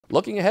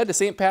Looking ahead to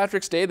St.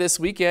 Patrick's Day this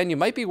weekend, you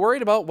might be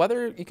worried about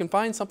whether you can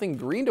find something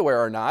green to wear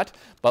or not,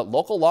 but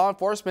local law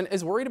enforcement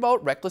is worried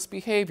about reckless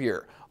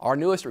behavior. Our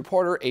newest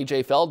reporter,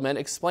 AJ Feldman,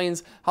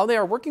 explains how they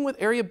are working with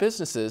area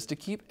businesses to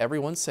keep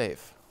everyone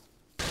safe.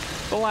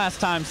 The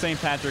last time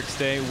St. Patrick's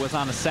Day was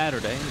on a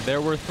Saturday,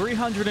 there were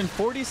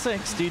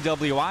 346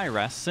 DWI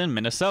arrests in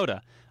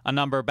Minnesota, a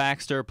number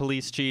Baxter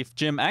Police Chief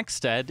Jim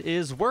Ekstead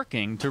is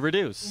working to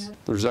reduce.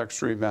 There's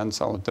extra events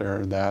out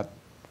there that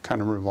kind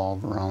of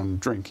revolve around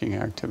drinking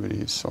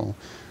activities, so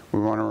we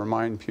want to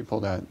remind people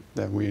that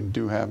we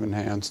do have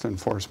enhanced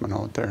enforcement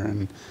out there,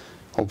 and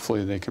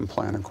hopefully they can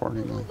plan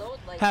accordingly.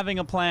 Having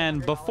a plan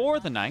before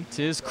the night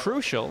is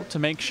crucial to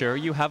make sure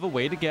you have a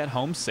way to get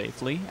home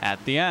safely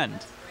at the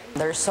end.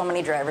 There's so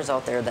many drivers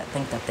out there that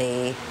think that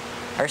they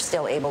are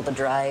still able to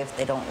drive.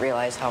 They don't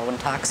realize how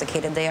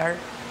intoxicated they are.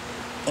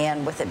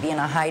 And with it being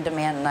a high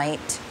demand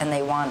night and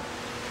they want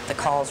the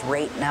calls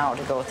right now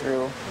to go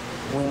through,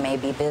 we may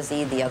be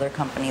busy, the other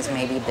companies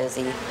may be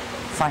busy.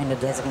 Find a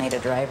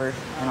designated driver,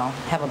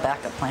 have a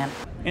backup plan.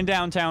 In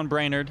downtown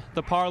Brainerd,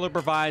 the parlor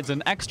provides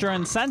an extra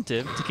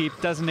incentive to keep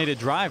designated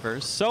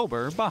drivers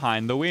sober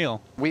behind the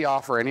wheel. We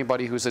offer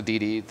anybody who's a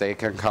DD, they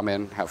can come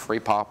in, have free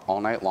pop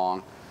all night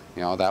long.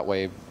 That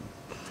way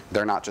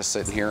they're not just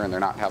sitting here and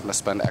they're not having to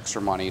spend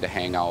extra money to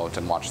hang out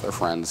and watch their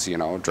friends,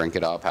 drink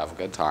it up, have a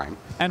good time.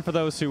 And for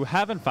those who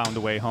haven't found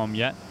a way home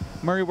yet,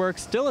 Murray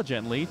works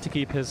diligently to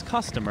keep his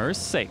customers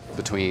safe.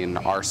 Between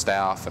our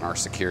staff and our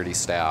security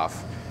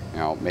staff,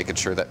 making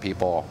sure that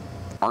people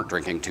aren't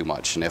drinking too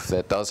much. And if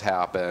that does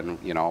happen,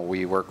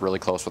 we work really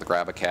close with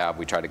Grab a Cab.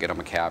 We try to get them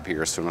a cab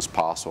here as soon as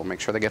possible, make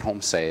sure they get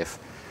home safe.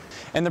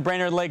 In the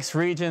Brainerd Lakes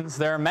regions,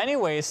 there are many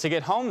ways to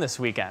get home this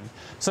weekend.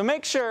 So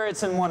make sure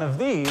it's in one of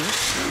these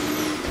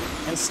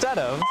instead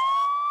of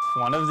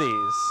one of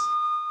these.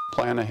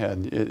 Plan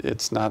ahead.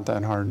 It's not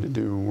that hard to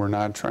do. We're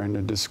not trying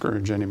to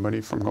discourage anybody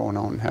from going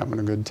out and having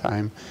a good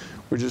time.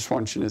 We just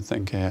want you to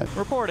think ahead.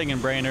 Reporting in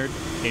Brainerd,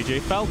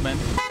 AJ Feldman,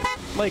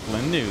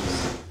 Lakeland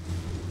News.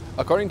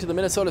 According to the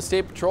Minnesota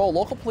State Patrol,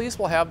 local police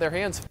will have their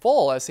hands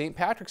full as St.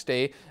 Patrick's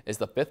Day is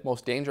the 5th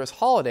most dangerous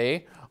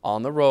holiday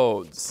on the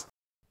roads.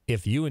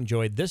 If you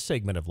enjoyed this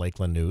segment of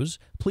Lakeland News,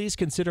 please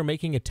consider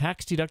making a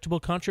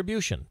tax-deductible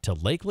contribution to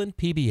Lakeland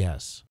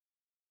PBS.